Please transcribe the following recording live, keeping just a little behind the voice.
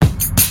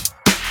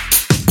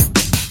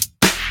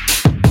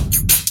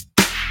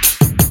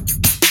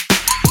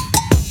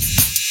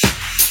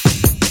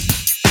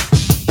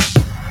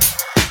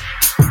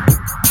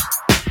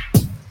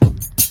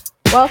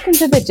Welcome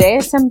to the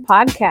JSM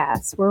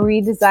podcast, where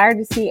we desire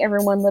to see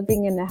everyone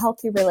living in a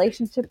healthy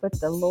relationship with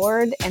the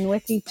Lord and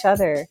with each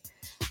other.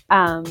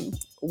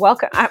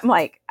 Welcome.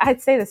 I'd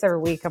say this every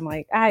week.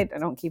 I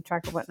don't keep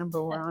track of what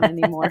number we're on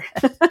anymore.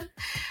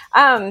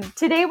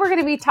 Today we're going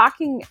to be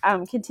talking,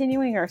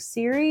 continuing our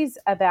series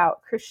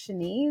about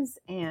Christianese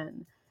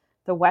and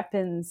the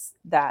weapons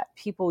that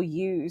people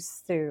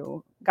use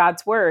through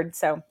God's word.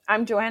 So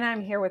I'm Joanna.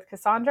 I'm here with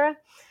Cassandra.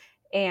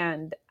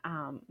 And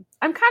I'm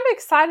kind of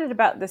excited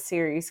about this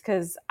series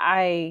because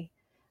I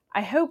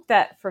hope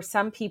that for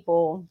some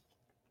people,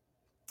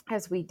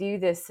 as we do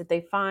this, that they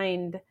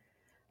find,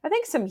 I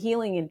think, some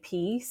healing and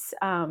peace,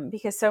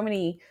 because so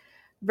many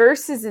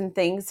verses and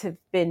things have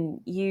been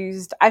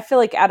used, I feel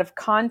like, out of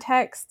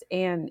context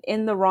and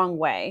in the wrong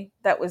way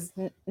that was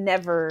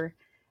never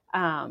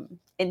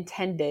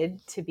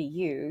intended to be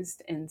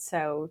used. And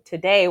so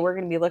today we're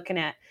going to be looking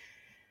at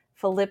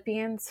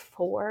Philippians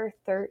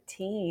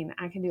 4:13.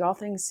 I can do all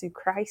things through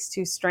Christ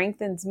who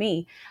strengthens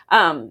me.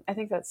 I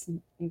think that's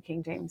New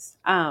King James.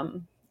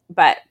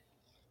 But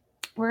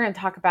we're going to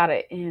talk about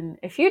it in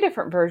a few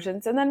different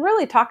versions and then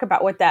really talk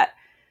about what that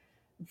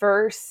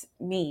verse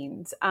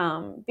means.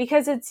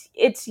 Because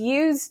it's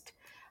used,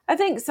 I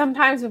think,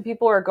 sometimes when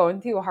people are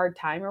going through a hard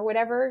time or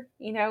whatever,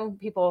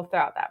 people throw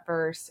out that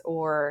verse,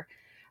 or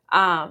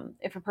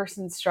if a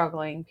person's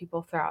struggling,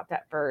 people throw out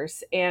that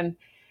verse.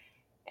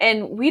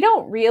 And we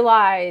don't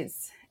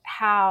realize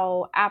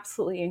how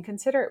absolutely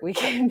inconsiderate we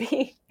can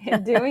be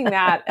in doing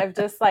that, of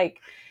just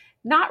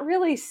not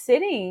really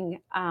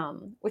sitting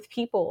with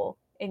people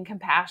in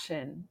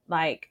compassion,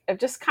 of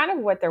just kind of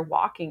what they're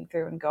walking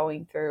through and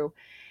going through.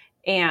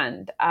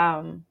 And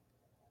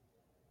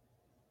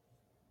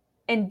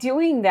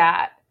doing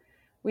that,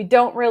 we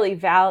don't really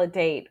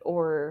validate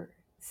or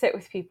sit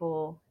with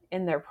people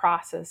in their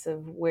process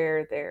of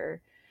where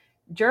they're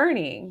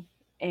journeying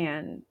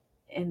and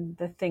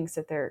the things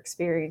that they're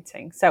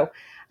experiencing. So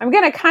I'm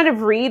going to kind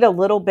of read a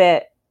little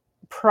bit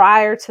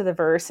prior to the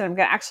verse, and I'm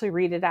going to actually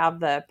read it out of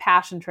the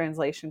Passion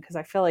Translation because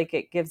I feel like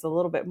it gives a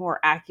little bit more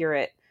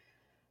accurate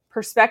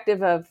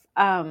perspective of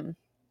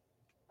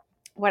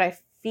what I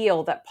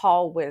feel that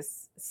Paul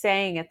was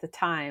saying at the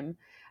time.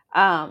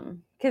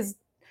 Because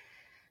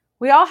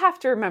we all have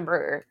to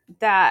remember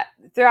that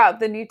throughout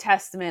the New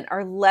Testament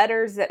are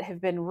letters that have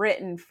been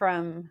written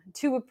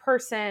to a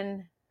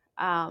person,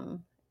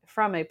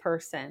 from a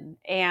person,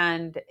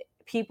 and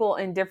people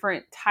in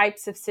different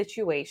types of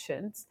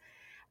situations.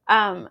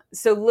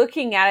 So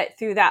looking at it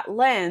through that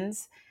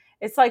lens,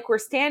 it's like we're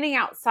standing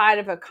outside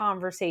of a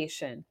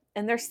conversation,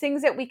 and there's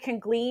things that we can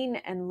glean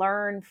and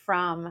learn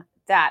from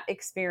that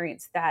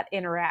experience, that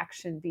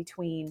interaction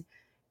between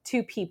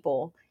two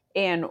people,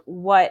 and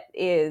what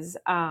is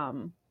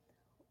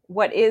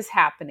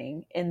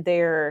happening in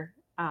their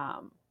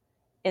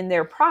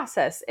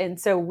process. And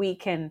so we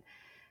can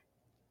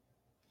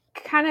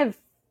kind of,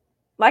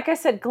 like I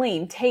said,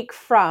 glean, take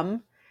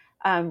from,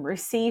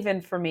 receive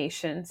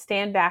information,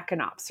 stand back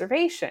in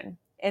observation.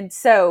 And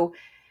so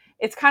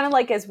it's kind of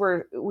like, as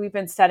we've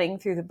been studying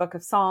through the book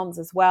of Psalms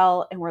as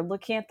well, and we're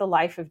looking at the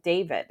life of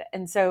David.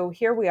 And so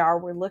here we are,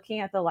 we're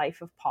looking at the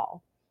life of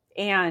Paul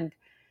and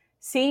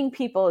seeing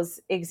people's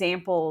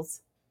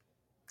examples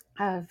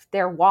of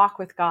their walk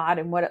with God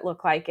and what it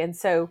looked like. And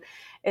so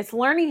it's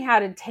learning how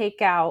to take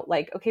out,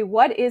 okay,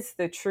 what is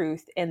the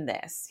truth in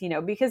this?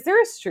 Because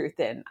there is truth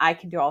in, I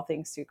can do all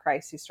things through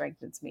Christ who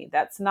strengthens me.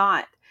 That's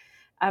not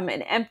an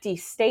empty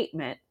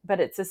statement, but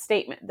it's a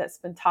statement that's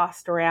been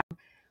tossed around,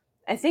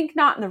 I think,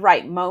 not in the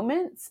right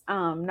moments,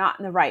 not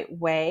in the right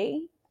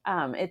way.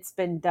 It's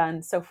been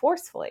done so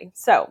forcefully.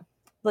 So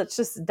let's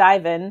just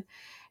dive in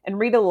and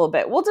read a little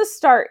bit. We'll just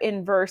start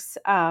in verse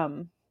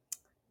 10.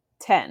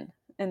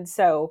 And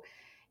so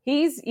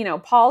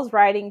Paul's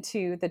writing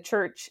to the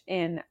church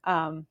in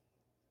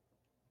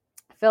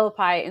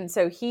Philippi. And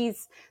so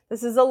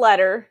this is a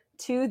letter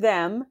to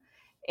them.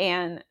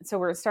 And so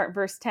we're going to start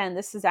verse 10.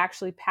 This is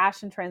actually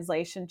Passion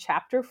Translation,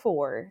 chapter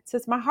 4. It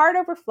says, "My heart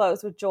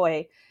overflows with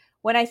joy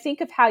when I think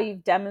of how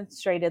you've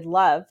demonstrated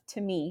love to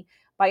me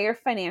by your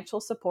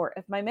financial support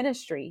of my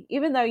ministry.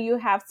 Even though you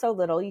have so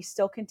little, you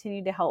still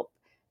continue to help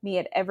me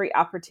at every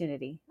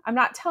opportunity. I'm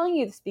not telling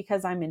you this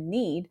because I'm in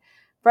need,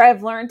 for I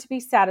have learned to be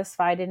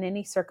satisfied in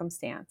any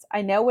circumstance.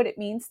 I know what it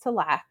means to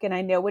lack, and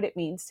I know what it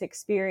means to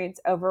experience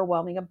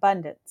overwhelming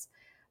abundance.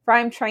 For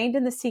I am trained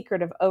in the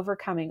secret of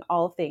overcoming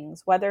all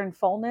things, whether in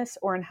fullness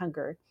or in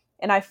hunger.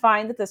 And I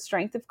find that the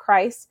strength of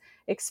Christ's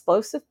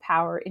explosive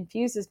power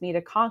infuses me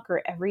to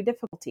conquer every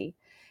difficulty.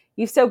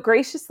 You've so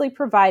graciously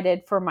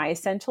provided for my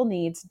essential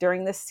needs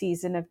during this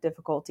season of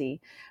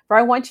difficulty. For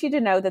I want you to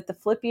know that the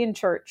Philippian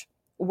church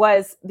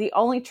was the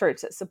only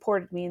church that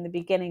supported me in the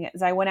beginning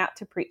as I went out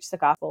to preach the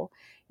gospel.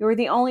 You were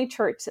the only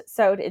church that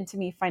sowed into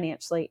me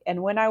financially.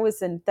 And when I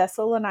was in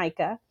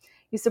Thessalonica,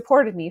 you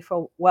supported me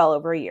for well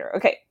over a year."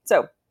 Okay,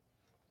 so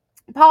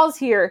Paul's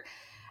here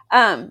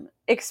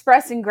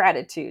expressing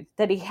gratitude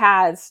that he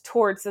has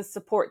towards the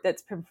support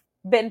that's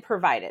been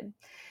provided.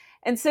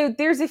 And so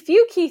there's a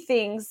few key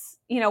things,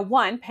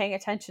 one, paying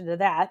attention to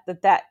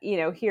that,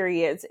 here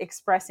he is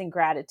expressing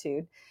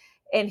gratitude.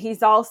 And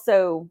he's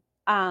also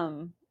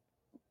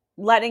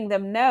letting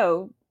them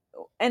know.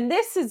 And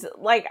this is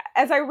like,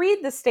 as I read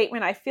the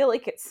statement, I feel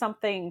like it's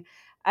something,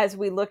 as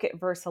we look at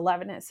verse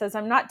 11, it says,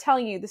 I'm not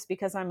telling you this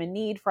because I'm in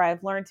need, for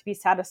I've learned to be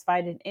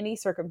satisfied in any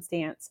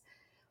circumstance.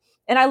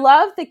 And I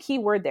love the key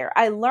word there.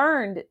 I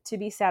learned to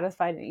be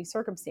satisfied in any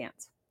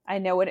circumstance. I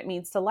know what it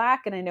means to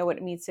lack, and I know what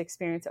it means to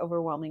experience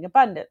overwhelming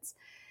abundance.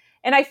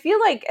 And I feel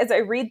like as I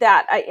read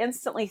that, I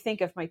instantly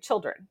think of my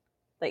children,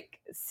 like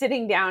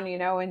sitting down,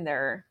 and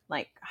they're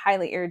like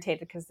highly irritated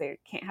because they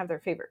can't have their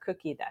favorite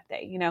cookie that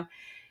day,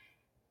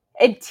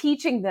 and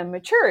teaching them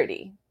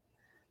maturity.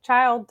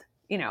 Child,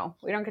 we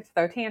don't get to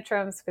throw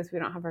tantrums because we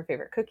don't have our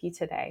favorite cookie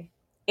today.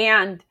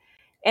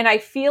 And I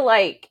feel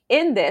like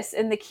in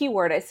the key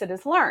word I said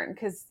is learn,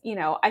 because,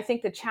 I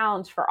think the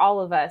challenge for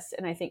all of us,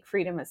 and I think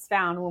freedom is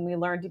found when we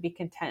learn to be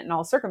content in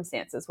all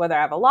circumstances, whether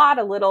I have a lot,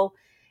 a little,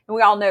 and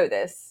we all know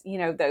this,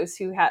 those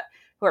who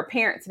are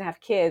parents and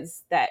have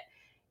kids, that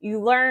you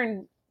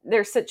learn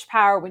there's such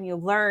power when you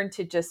learn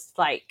to just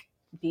like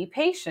be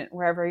patient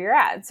wherever you're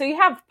at. And so you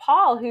have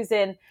Paul, who's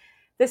in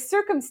this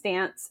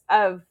circumstance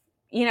of,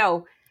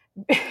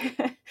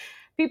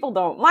 people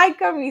don't like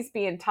him. He's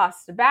being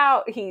tossed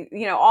about.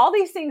 All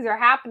these things are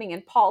happening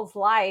in Paul's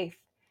life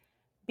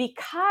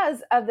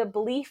because of the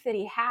belief that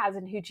he has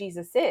in who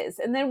Jesus is.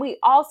 And then we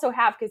also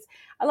have, because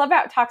I love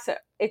how it talks about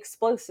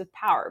explosive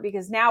power,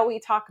 because now we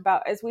talk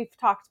about, as we've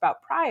talked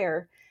about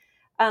prior,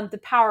 the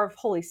power of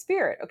Holy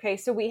Spirit. Okay.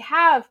 So we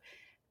have,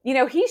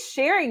 he's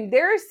sharing,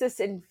 there's this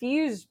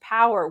infused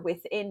power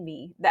within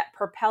me that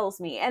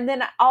propels me. And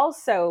then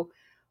also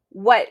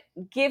what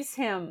gives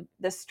him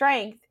the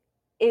strength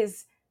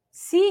is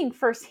seeing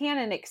firsthand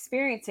and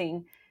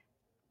experiencing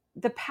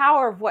the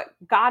power of what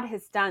God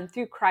has done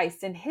through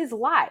Christ in his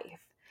life.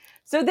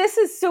 So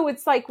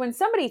it's like when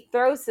somebody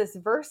throws this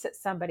verse at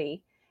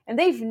somebody and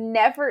they've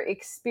never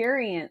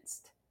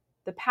experienced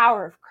the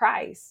power of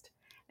Christ,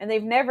 and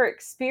they've never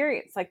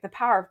experienced like the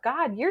power of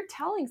God, you're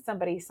telling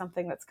somebody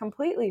something that's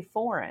completely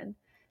foreign,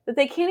 that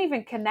they can't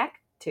even connect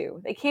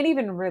to, they can't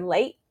even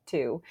relate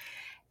to.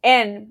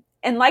 And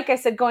like I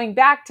said, going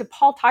back to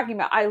Paul talking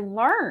about, I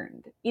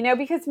learned,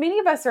 because many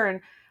of us are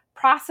in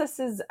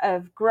processes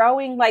of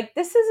growing. Like,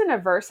 this isn't a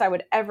verse I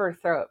would ever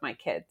throw at my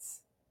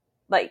kids,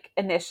 like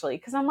initially,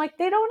 because I'm like,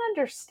 they don't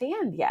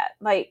understand yet.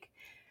 Like,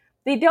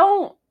 they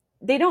don't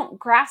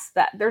grasp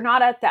that. They're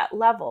not at that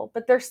level.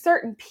 But there's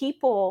certain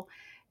people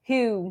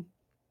who,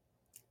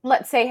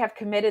 let's say, have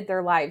committed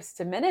their lives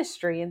to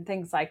ministry and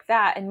things like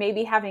that, and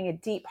maybe having a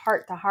deep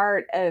heart to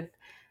heart of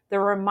the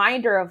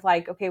reminder of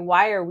like, okay,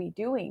 why are we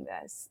doing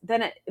this?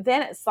 Then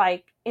it's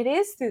like, it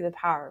is through the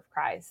power of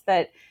Christ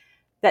that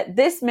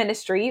this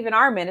ministry, even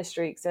our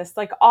ministry, exists.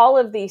 Like, all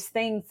of these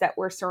things that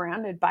we're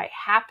surrounded by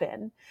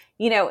happen,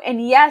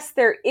 and yes,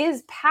 there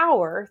is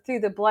power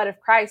through the blood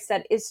of Christ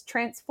that is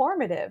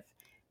transformative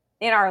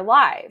in our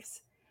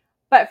lives.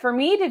 But for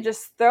me to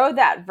just throw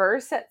that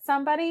verse at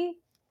somebody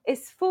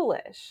is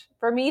foolish.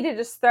 For me to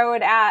just throw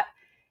it at,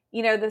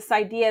 this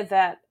idea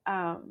that,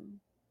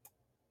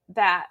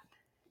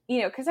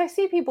 because I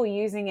see people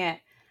using it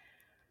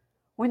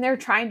when they're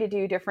trying to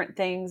do different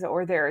things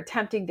or they're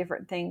attempting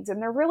different things,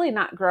 and they're really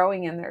not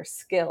growing in their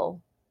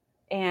skill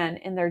and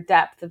in their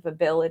depth of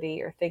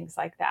ability or things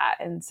like that.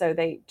 And so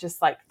they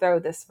just like throw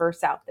this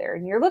verse out there,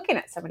 and you're looking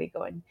at somebody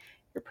going,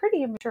 you're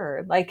pretty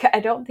immature. Like, I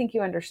don't think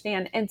you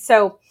understand. And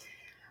so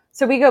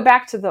we go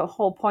back to the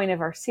whole point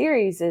of our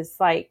series is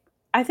like,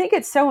 I think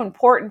it's so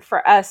important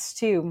for us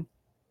to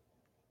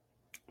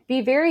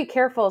be very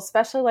careful,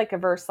 especially like a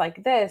verse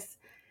like this.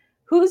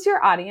 Who's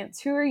your audience?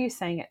 Who are you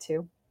saying it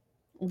to?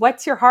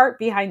 What's your heart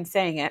behind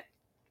saying it?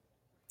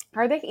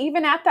 Are they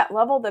even at that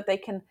level that they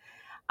can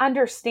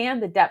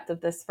understand the depth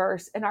of this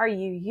verse? And are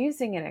you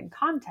using it in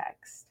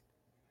context?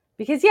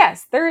 Because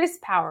yes, there is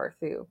power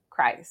through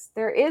Christ.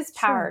 There is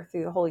power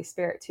through the Holy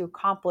Spirit to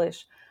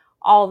accomplish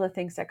all the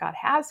things that God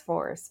has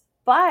for us.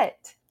 But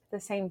at the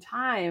same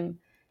time,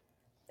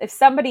 if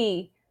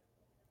somebody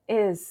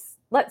is,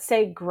 let's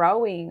say,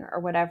 growing or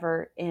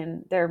whatever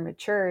in their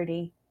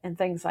maturity and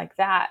things like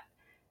that,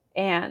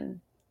 and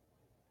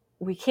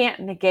we can't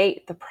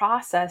negate the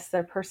process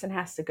that a person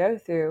has to go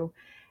through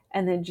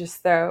and then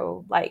just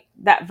throw like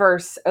that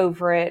verse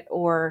over it,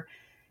 or,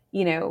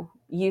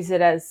 use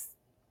it as,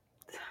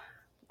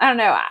 I don't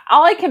know.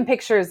 All I can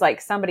picture is like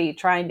somebody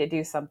trying to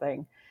do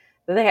something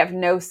that they have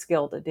no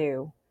skill to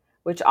do,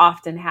 which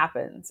often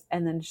happens.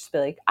 And then just be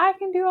like, I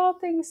can do all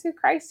things through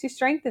Christ who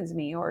strengthens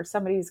me. Or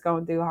somebody's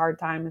going through a hard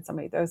time and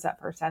somebody throws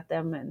that verse at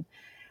them, and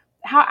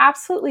how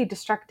absolutely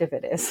destructive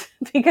it is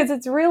because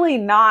it's really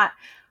not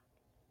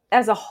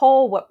as a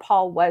whole what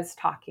Paul was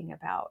talking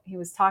about. He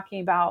was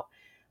talking about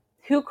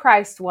who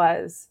Christ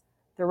was,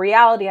 the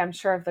reality, I'm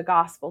sure, of the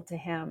gospel to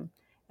him,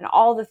 and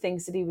all the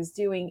things that he was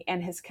doing,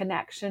 and his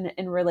connection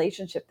and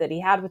relationship that he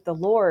had with the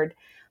Lord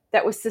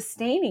that was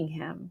sustaining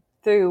him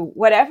through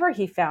whatever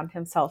he found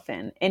himself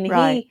in.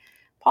 And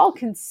Paul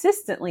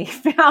consistently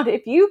found,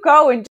 if you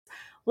go and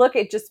look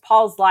at just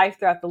Paul's life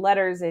throughout the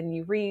letters and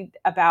you read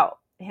about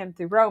him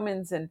through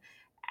Romans and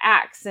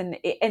Acts and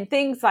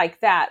things like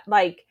that,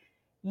 like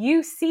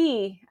you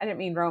see, I didn't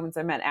mean Romans,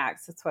 I meant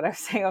Acts. That's what I was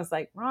saying. I was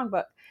like, wrong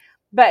book.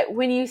 But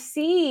when you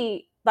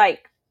see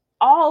like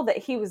all that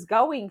he was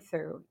going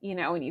through, you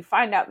know, and you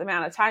find out the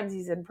amount of times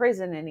he's in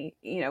prison and he,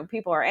 you know,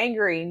 people are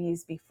angry and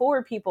he's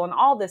before people and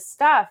all this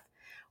stuff,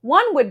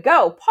 one would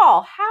go,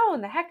 Paul, how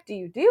in the heck do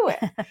you do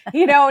it?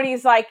 You know, and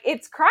he's like,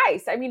 it's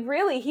Christ. I mean,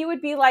 really, he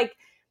would be like,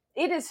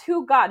 it is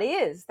who God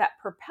is that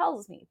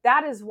propels me.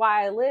 That is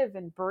why I live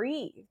and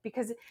breathe.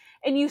 Because,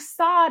 and you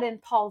saw it in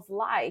Paul's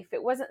life.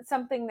 It wasn't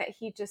something that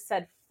he just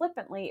said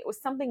flippantly. It was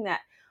something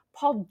that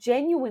Paul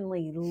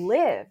genuinely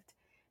lived,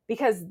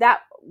 because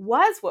that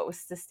was what was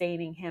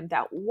sustaining him.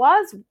 That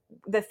was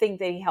the thing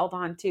that he held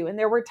on to. And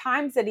there were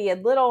times that he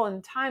had little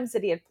and times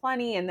that he had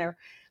plenty, and they're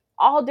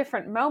all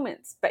different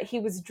moments, but he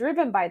was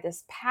driven by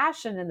this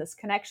passion and this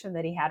connection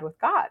that he had with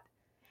God.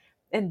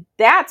 And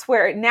that's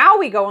where now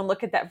we go and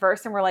look at that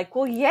verse and we're like,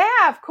 well,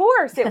 yeah, of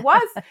course it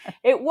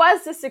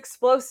was this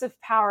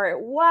explosive power.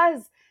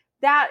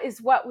 That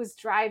is what was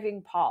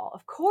driving Paul.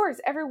 Of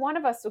course, every one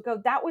of us would go,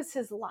 that was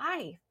his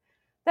life.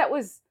 That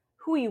was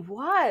who he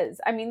was.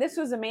 I mean, this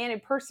was a man who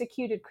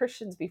persecuted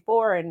Christians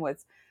before and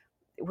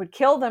would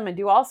kill them and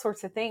do all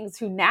sorts of things,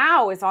 who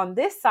now is on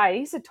this side.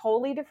 He's a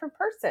totally different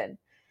person.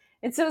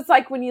 And so it's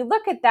like when you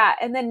look at that,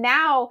 and then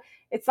now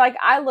it's like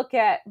I look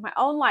at my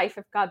own life,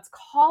 if God's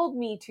called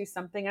me to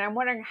something and I'm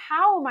wondering,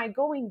 how am I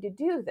going to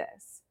do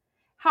this?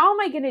 How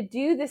am I going to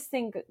do this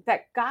thing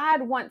that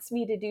God wants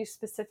me to do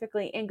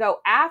specifically and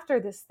go after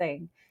this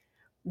thing?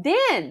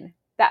 Then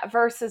that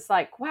verse is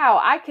like,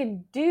 wow, I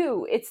can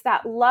do. It's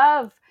that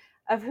love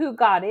of who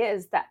God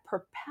is that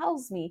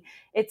propels me.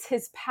 It's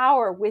his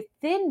power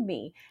within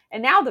me.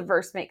 And now the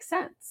verse makes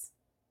sense.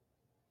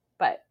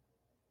 But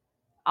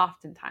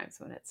oftentimes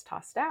when it's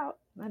tossed out,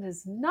 that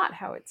is not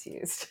how it's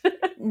used.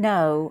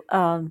 No,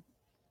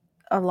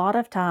 a lot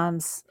of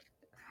times,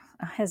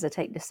 I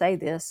hesitate to say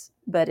this,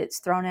 but it's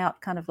thrown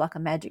out kind of like a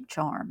magic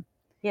charm.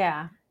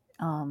 Yeah.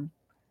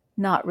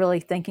 Not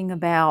really thinking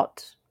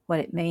about what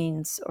it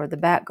means or the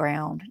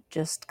background,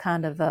 just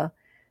kind of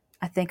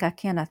I think I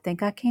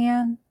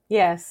can.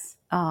 Yes.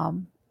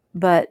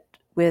 But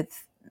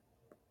with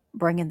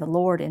bringing the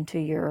Lord into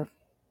your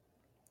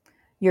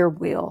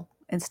will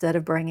instead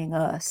of bringing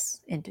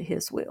us into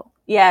his will.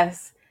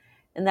 Yes.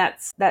 And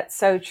that's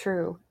so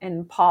true.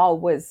 And Paul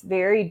was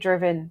very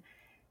driven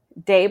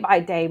day by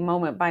day,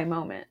 moment by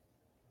moment,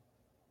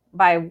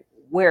 by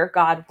where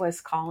God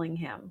was calling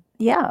him.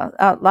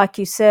 Yeah. Like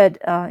you said,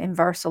 in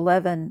verse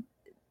 11,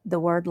 the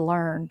word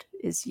learned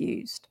is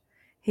used.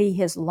 He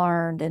has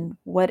learned in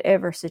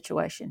whatever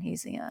situation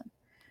he's in.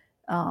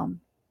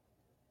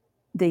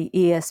 The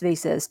ESV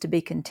says to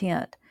be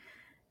content.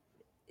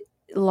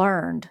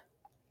 Learned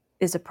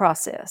is a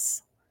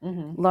process.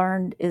 Mm-hmm.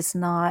 Learned is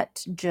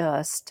not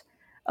just,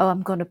 oh,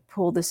 I'm going to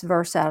pull this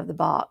verse out of the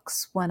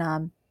box when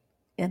I'm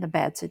in a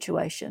bad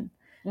situation,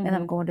 Mm-hmm. and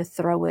I'm going to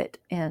throw it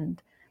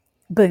and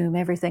boom,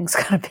 everything's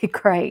going to be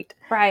great.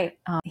 Right.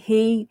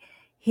 He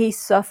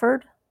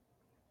suffered.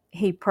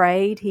 He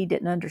prayed. He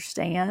didn't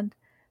understand,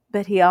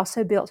 but he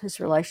also built his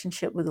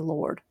relationship with the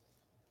Lord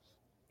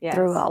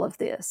through all of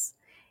this.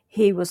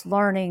 He was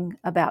learning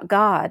about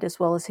God as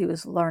well as he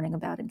was learning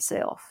about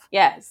himself.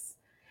 Yes.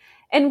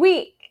 And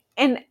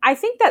I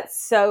think that's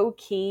so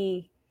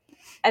key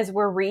as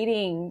we're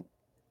reading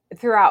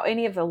throughout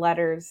any of the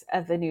letters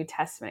of the New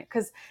Testament,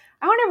 because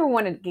I don't ever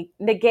want to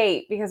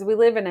negate, because we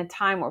live in a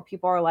time where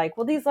people are like,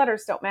 well, these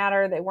letters don't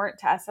matter. They weren't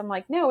to us. I'm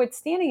like, no, it's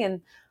standing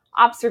in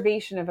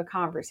observation of a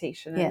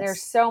conversation. And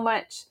there's so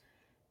much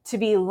to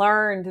be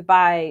learned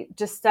by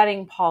just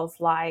studying Paul's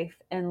life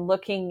and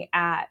looking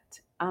at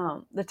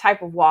the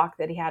type of walk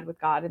that he had with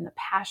God and the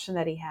passion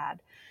that he had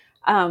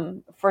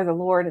for the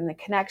Lord and the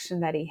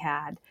connection that he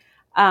had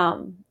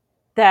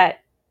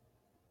that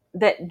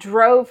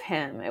drove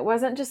him. It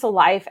wasn't just a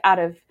life out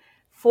of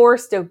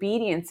forced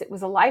obedience. It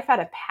was a life out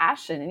of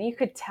passion. And you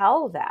could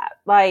tell that,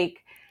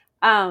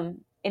 and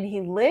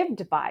he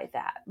lived by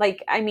that.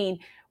 Like, I mean,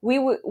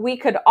 we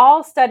could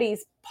all study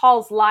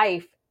Paul's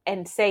life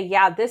and say,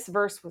 yeah, this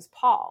verse was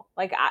Paul.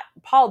 Like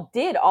Paul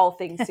did all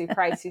things through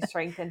Christ who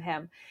strengthened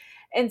him.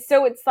 And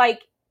so it's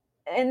like,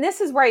 and this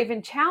is where I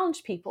even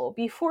challenge people,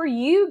 before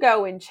you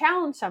go and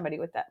challenge somebody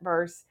with that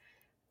verse,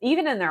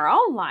 even in their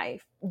own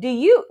life,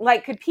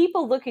 could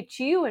people look at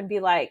you and be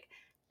like,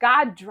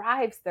 God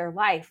drives their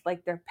life,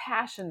 like their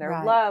passion,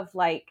 their love,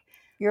 like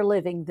you're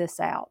living this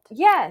out.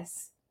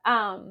 Yes.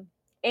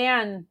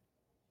 And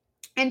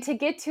to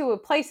get to a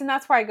place, and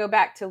that's where I go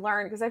back to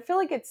learn, because I feel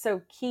like it's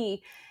so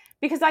key,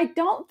 because I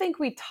don't think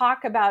we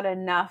talk about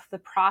enough the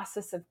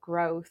process of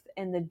growth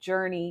and the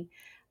journey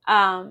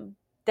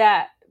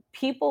that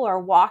people are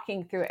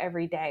walking through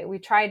every day. We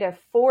try to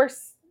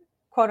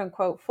quote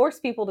unquote, force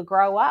people to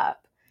grow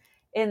up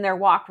in their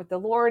walk with the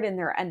Lord, in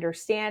their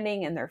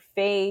understanding and their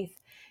faith.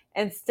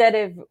 instead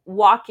of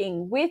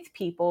walking with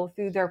people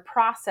through their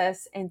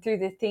process and through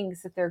the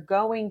things that they're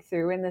going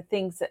through and the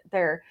things that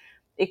they're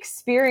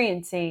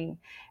experiencing.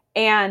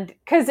 And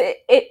because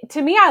it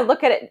to me, I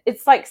look at it,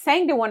 it's like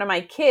saying to one of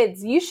my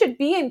kids, you should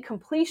be in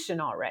completion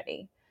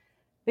already,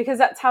 because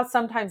that's how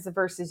sometimes the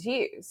verse is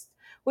used.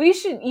 Well,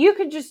 you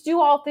could just do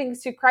all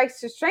things through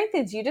Christ who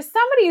strengthens you. To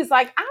somebody who's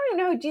like, I don't even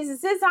know who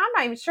Jesus is. I'm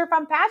not even sure if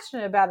I'm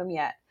passionate about him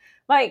yet.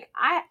 Like,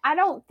 I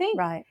don't think,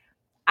 Right.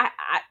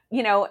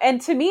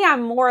 And to me,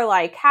 I'm more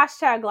like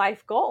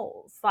 #life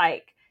goals,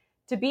 like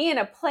to be in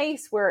a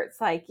place where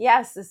it's like,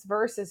 yes, this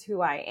verse is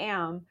who I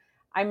am.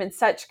 I'm in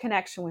such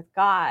connection with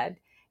God,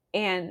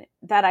 and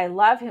that I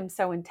love him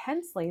so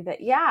intensely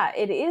that, yeah,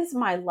 it is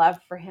my love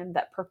for him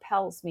that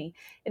propels me.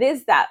 It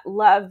is that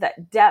love,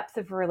 that depth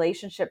of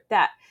relationship,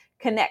 that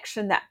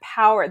connection, that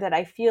power that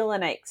I feel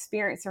and I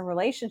experience in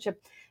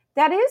relationship.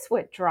 That is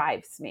what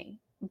drives me.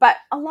 But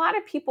a lot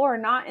of people are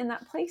not in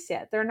that place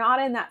yet. They're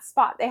not in that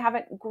spot. They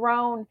haven't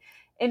grown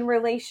in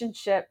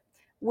relationship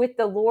with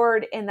the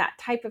Lord in that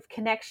type of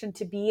connection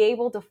to be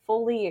able to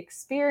fully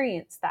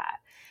experience that.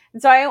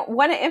 And so I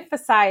want to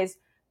emphasize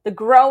the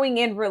growing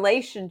in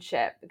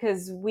relationship,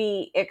 because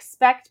we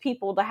expect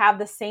people to have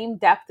the same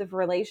depth of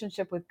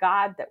relationship with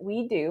God that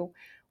we do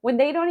when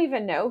they don't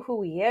even know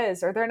who he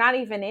is, or they're not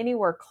even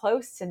anywhere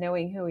close to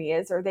knowing who he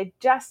is, or they've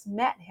just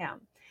met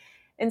him.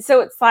 And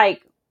so it's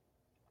like,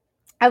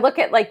 I look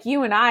at like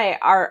you and I,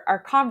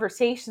 our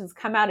conversations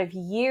come out of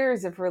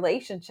years of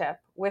relationship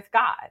with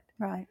God.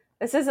 Right.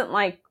 This isn't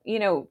like,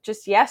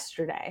 just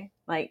yesterday,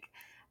 like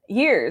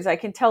years. I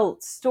can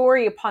tell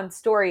story upon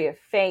story of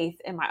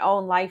faith in my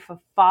own life of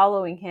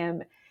following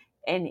him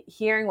and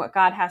hearing what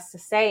God has to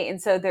say.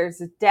 And so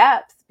there's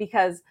depth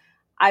because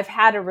I've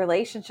had a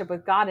relationship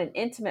with God, an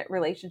intimate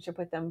relationship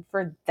with him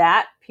for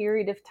that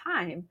period of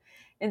time.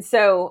 And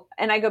so,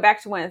 and I go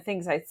back to one of the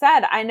things I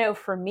said, I know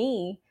for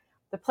me,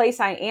 the place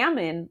I am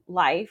in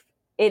life,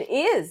 it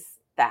is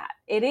that.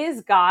 It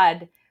is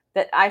God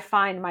that I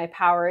find my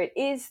power. It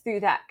is through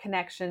that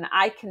connection.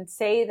 I can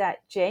say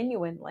that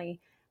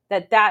genuinely,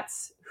 that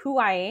that's who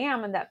I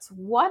am and that's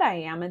what I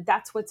am and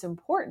that's what's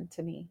important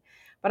to me.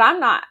 But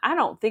I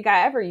don't think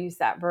I ever used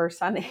that verse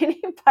on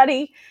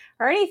anybody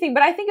or anything.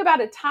 But I think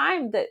about a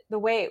time that the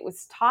way it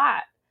was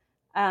taught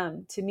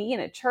to me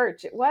in a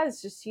church, it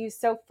was just used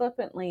so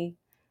flippantly,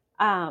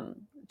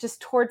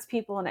 just towards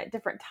people and at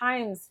different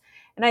times.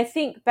 And I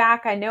think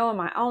back, I know in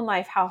my own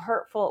life how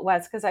hurtful it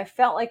was, because I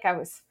felt like I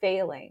was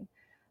failing.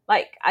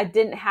 Like I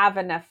didn't have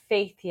enough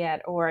faith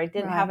yet, or I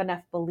didn't have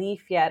enough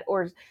belief yet,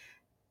 or,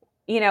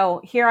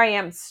 here I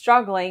am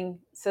struggling.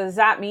 So does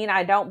that mean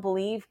I don't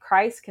believe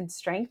Christ can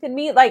strengthen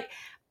me? Like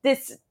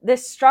this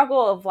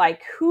struggle of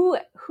like, who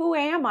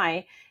am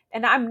I?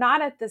 And I'm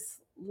not at this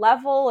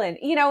level, and,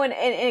 and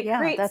it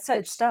creates that's such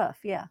good stuff.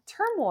 Yeah.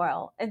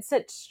 turmoil and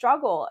such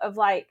struggle of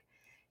like,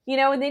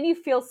 and then you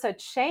feel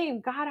such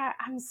shame. God,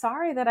 I'm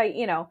sorry that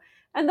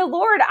and the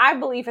Lord, I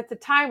believe at the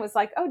time was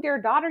like, oh,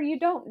 dear daughter, you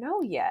don't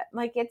know yet.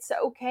 Like, it's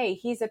okay.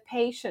 He's a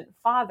patient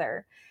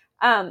father.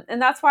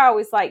 And that's why I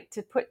always like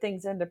to put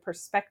things into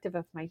perspective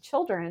of my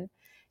children,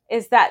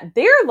 is that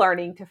they're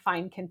learning to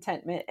find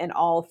contentment in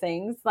all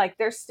things. Like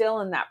they're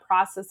still in that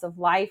process of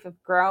life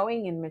of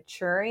growing and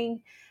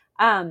maturing.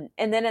 And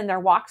then in their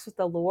walks with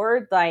the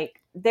Lord,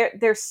 like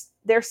they're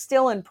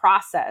still in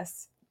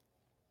process.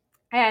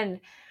 And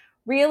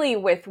really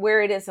with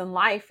where it is in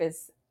life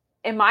is,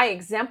 am I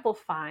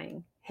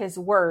exemplifying his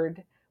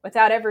word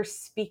without ever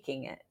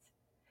speaking it?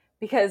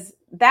 Because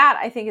that,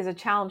 I think, is a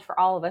challenge for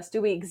all of us.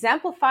 Do we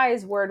exemplify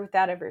his word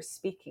without ever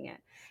speaking it?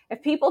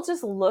 If people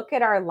just look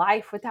at our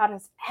life without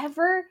us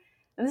ever,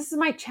 and this is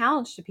my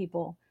challenge to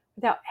people,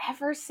 without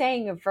ever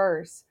saying a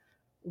verse,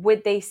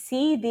 would they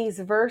see these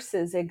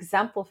verses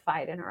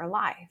exemplified in our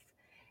life?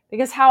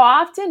 Because how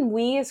often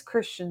we as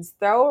Christians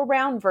throw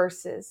around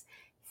verses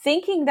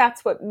thinking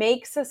that's what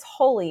makes us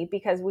holy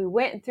because we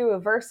went through a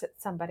verse at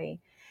somebody.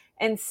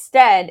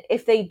 Instead,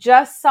 if they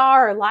just saw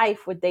our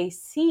life, would they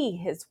see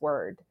his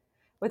word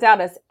without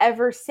us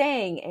ever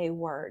saying a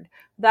word,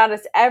 without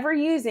us ever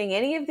using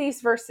any of these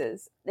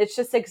verses? It's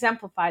just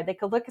exemplified. They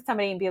could look at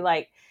somebody and be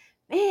like,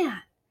 man,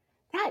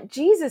 that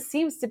Jesus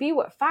seems to be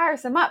what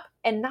fires them up.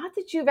 And not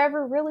that you've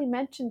ever really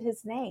mentioned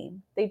his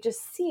name. They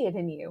just see it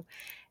in you.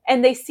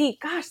 And they see,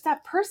 gosh,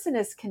 that person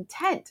is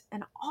content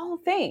in all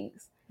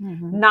things.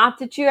 Mm-hmm. Not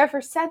that you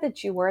ever said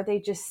that you were. They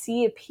just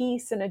see a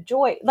peace and a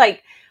joy.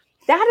 Like,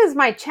 that is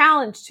my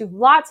challenge to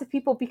lots of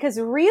people, because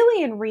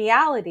really, in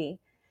reality,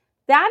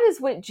 that is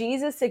what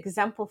Jesus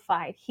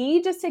exemplified.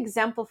 He just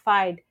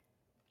exemplified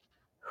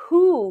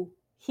who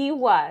he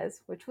was,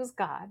 which was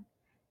God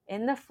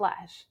in the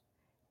flesh.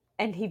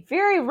 And he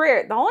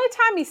the only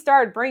time he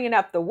started bringing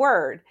up the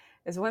word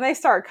is when they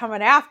started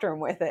coming after him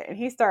with it, and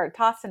he started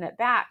tossing it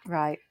back.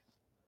 Right.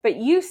 But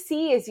you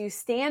see, as you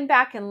stand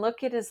back and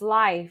look at his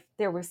life,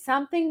 there was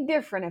something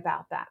different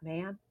about that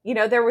man.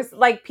 There was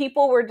like,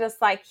 people were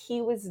just like,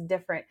 he was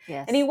different.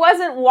 Yes. And he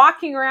wasn't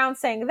walking around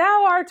saying,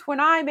 thou art when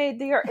I made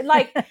the earth.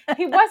 Like,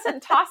 he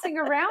wasn't tossing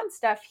around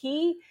stuff.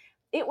 He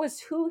it was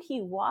who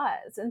he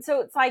was. And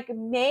so it's like,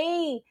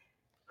 may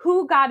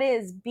who God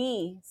is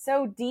be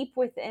so deep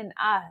within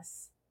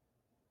us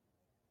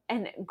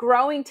and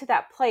growing to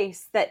that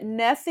place that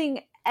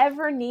nothing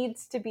ever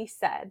needs to be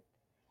said.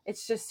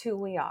 It's just who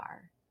we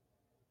are.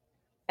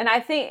 And I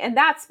think, and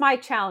that's my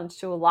challenge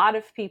to a lot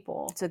of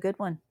people. It's a good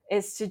one.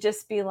 Is to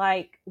just be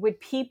like, would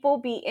people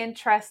be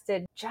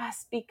interested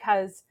just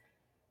because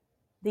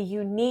the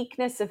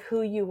uniqueness of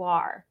who you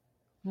are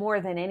more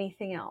than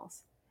anything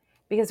else?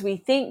 Because we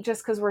think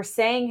just because we're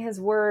saying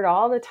his word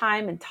all the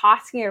time and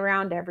tossing it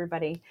around to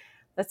everybody,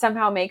 that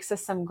somehow makes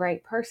us some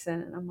great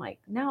person. And I'm like,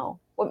 no,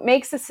 what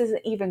makes us an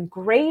even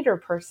greater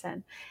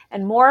person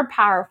and more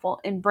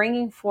powerful in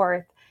bringing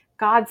forth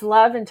God's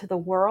love into the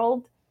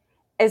world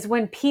is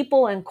when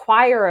people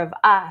inquire of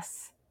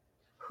us,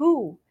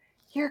 who?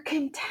 You're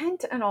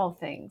content in all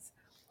things.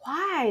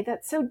 Why?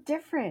 That's so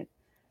different.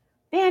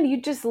 Man,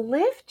 you just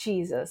live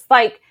Jesus.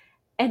 Like,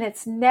 and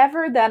it's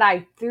never that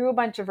I threw a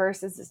bunch of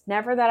verses. It's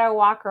never that I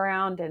walk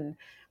around and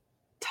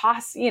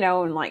toss,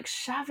 and like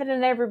shove it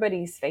in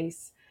everybody's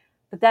face,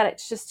 but that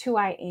it's just who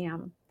I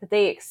am, that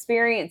they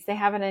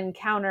have an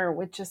encounter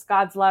with just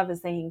God's love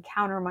as they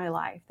encounter my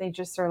life. They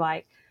just are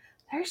like,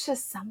 there's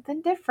just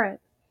something different.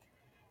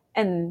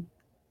 And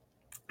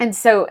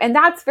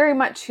that's very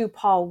much who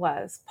Paul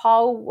was.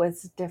 Paul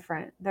was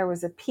different. There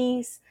was a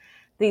peace.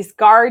 These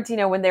guards,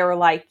 when they were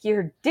like,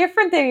 you're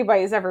different than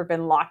anybody who's ever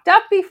been locked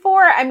up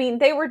before. I mean,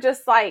 they were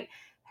just like,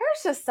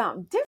 there's just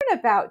something different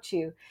about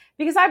you.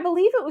 Because I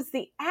believe it was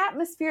the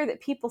atmosphere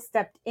that people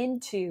stepped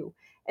into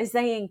as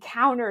they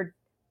encountered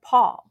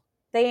Paul.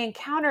 They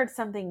encountered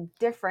something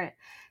different.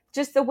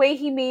 Just the way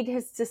he made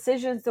his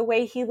decisions, the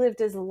way he lived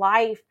his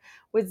life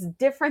was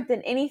different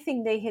than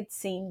anything they had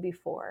seen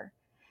before.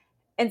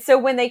 And so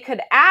when they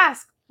could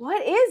ask,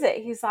 what is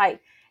it? He's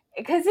like,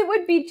 because it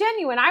would be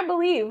genuine. I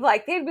believe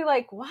like, they'd be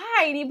like,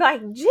 why? And he'd be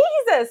like,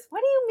 Jesus,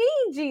 what do you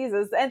mean,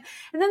 Jesus? And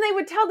then they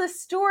would tell this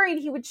story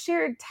and he would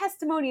share a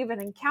testimony of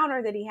an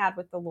encounter that he had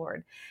with the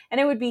Lord.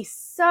 And it would be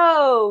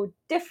so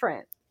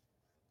different,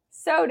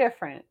 so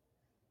different.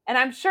 And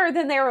I'm sure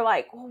then they were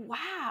like, well,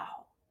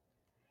 wow.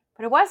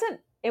 But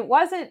it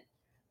wasn't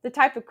the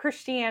type of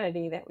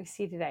Christianity that we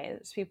see today.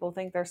 Those people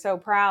think they're so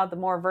proud. The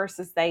more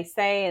verses they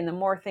say and the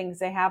more things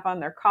they have on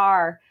their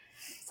car,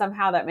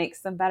 somehow that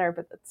makes them better,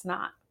 but that's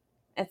not.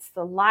 It's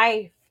the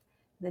life,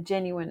 the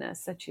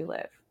genuineness that you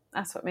live.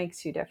 That's what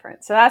makes you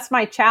different. So that's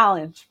my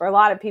challenge for a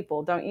lot of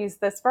people. Don't use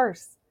this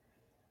verse,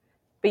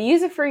 but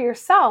use it for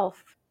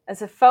yourself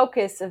as a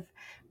focus of,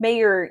 may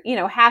your,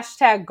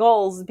 hashtag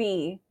goals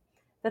be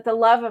that the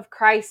love of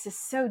Christ is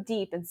so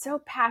deep and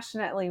so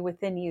passionately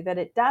within you that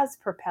it does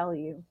propel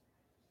you.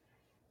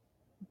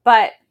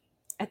 But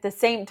at the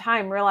same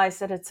time, realize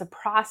that it's a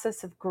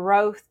process of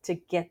growth to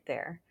get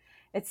there.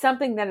 It's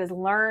something that is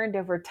learned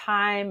over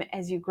time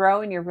as you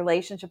grow in your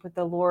relationship with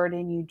the Lord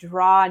and you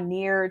draw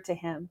nearer to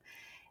him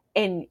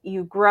and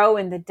you grow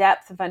in the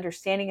depth of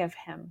understanding of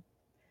him.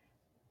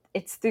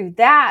 It's through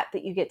that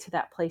you get to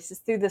that place. It's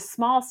through the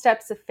small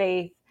steps of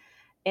faith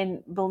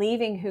in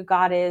believing who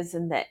God is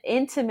and the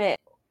intimate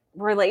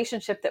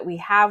relationship that we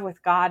have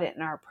with God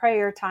in our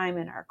prayer time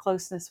and our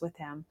closeness with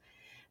him.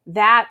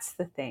 That's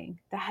the thing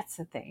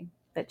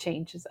that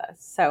changes us.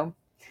 So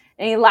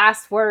any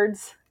last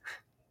words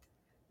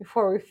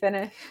before we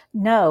finish?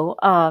 No,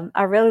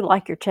 I really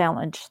like your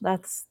challenge.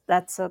 That's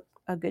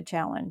a good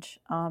challenge.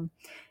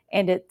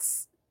 And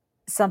it's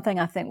something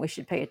I think we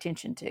should pay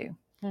attention to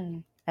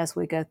as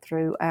we go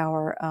through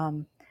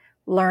our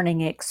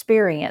learning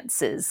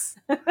experiences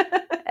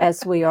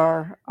as we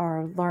are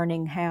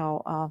learning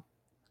how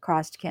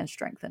Christ can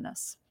strengthen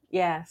us.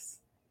 Yes,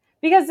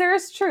 because there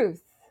is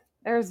truth.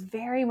 There's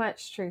very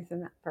much truth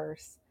in that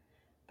verse.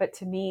 But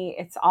to me,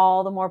 it's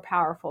all the more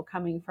powerful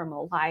coming from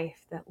a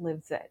life that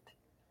lives it,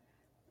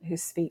 who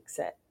speaks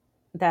it,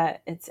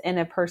 that it's in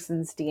a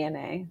person's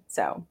DNA.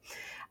 So,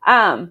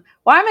 well,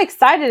 I'm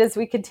excited as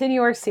we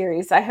continue our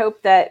series. I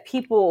hope that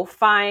people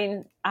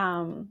find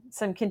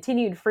some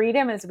continued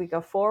freedom as we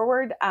go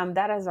forward.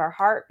 That is our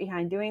heart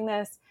behind doing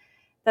this,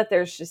 that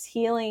there's just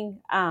healing,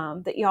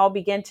 that y'all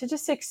begin to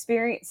just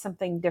experience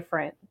something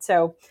different.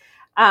 So,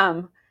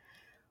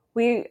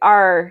 we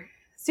are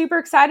super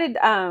excited.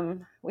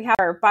 We have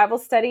our Bible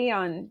study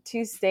on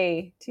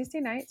Tuesday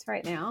nights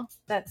right now.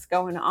 That's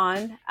going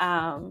on.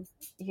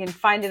 You can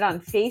find it on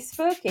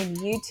Facebook and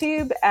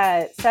YouTube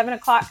at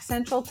 7:00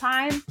 Central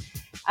Time.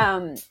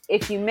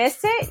 If you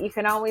miss it, you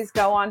can always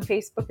go on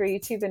Facebook or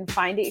YouTube and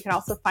find it. You can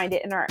also find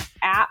it in our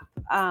app.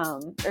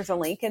 There's a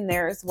link in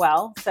there as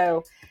well.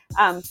 So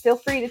feel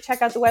free to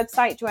check out the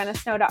website,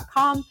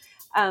 joannasnow.com.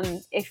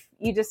 If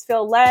you just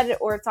feel led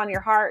or it's on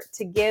your heart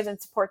to give and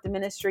support the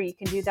ministry, you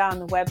can do that on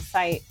the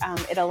website.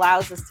 It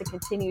allows us to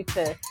continue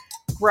to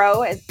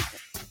grow.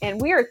 And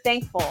we are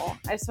thankful,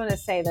 I just want to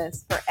say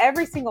this, for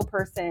every single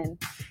person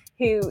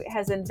who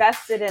has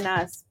invested in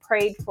us,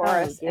 prayed for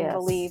us, and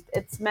believed.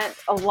 It's meant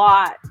a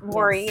lot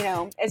more,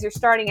 as you're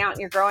starting out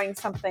and you're growing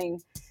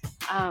something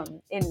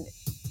in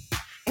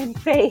in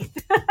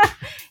faith.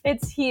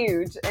 It's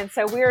huge. And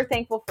so we are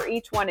thankful for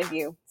each one of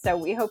you. So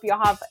we hope you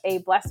all have a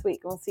blessed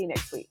week. We'll see you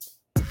next week.